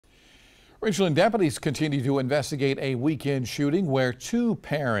Richland deputies continue to investigate a weekend shooting where two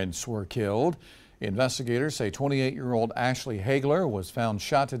parents were killed. Investigators say 28-year-old Ashley Hagler was found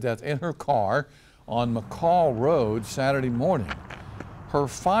shot to death in her car on McCall Road Saturday morning. Her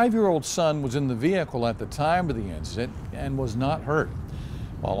 5-year-old son was in the vehicle at the time of the incident and was not hurt.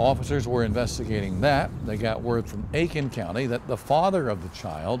 While officers were investigating that, they got word from Aiken County that the father of the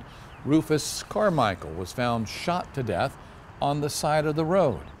child, Rufus Carmichael, was found shot to death on the side of the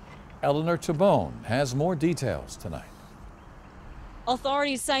road. Eleanor Tabone has more details tonight.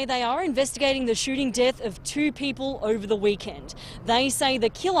 Authorities say they are investigating the shooting death of two people over the weekend. They say the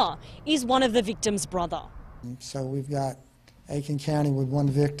killer is one of the victim's brother. So we've got Aiken County with one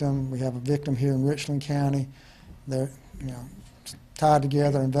victim. We have a victim here in Richland County. They're tied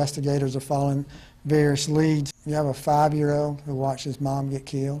together. Investigators are following various leads. We have a 5-year-old who watched his mom get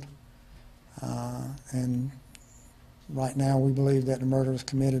killed. And right now we believe that the murder was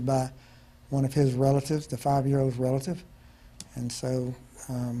committed by one of his relatives, the 5-year-old's relative. And so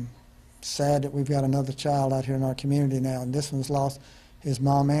sad that we've got another child out here in our community now, and this one's lost his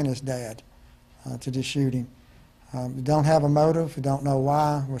mom and his dad to this shooting. We don't have a motive, we don't know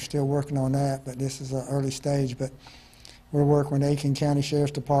why, we're still working on that, but this is an early stage. But we're working with Aiken County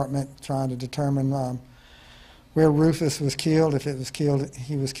Sheriff's Department trying to determine where Rufus was killed, if it was killed,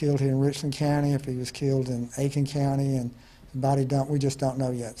 he was killed here in Richland County, if he was killed in Aiken County, and the body dump, we just don't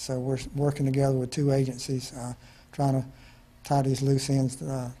know yet. So we're working together with two agencies trying to tie these loose ends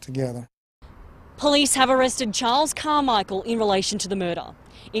together. Police have arrested Charles Carmichael in relation to the murder.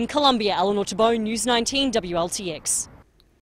 In Columbia, Eleanor Tabone, News 19 WLTX.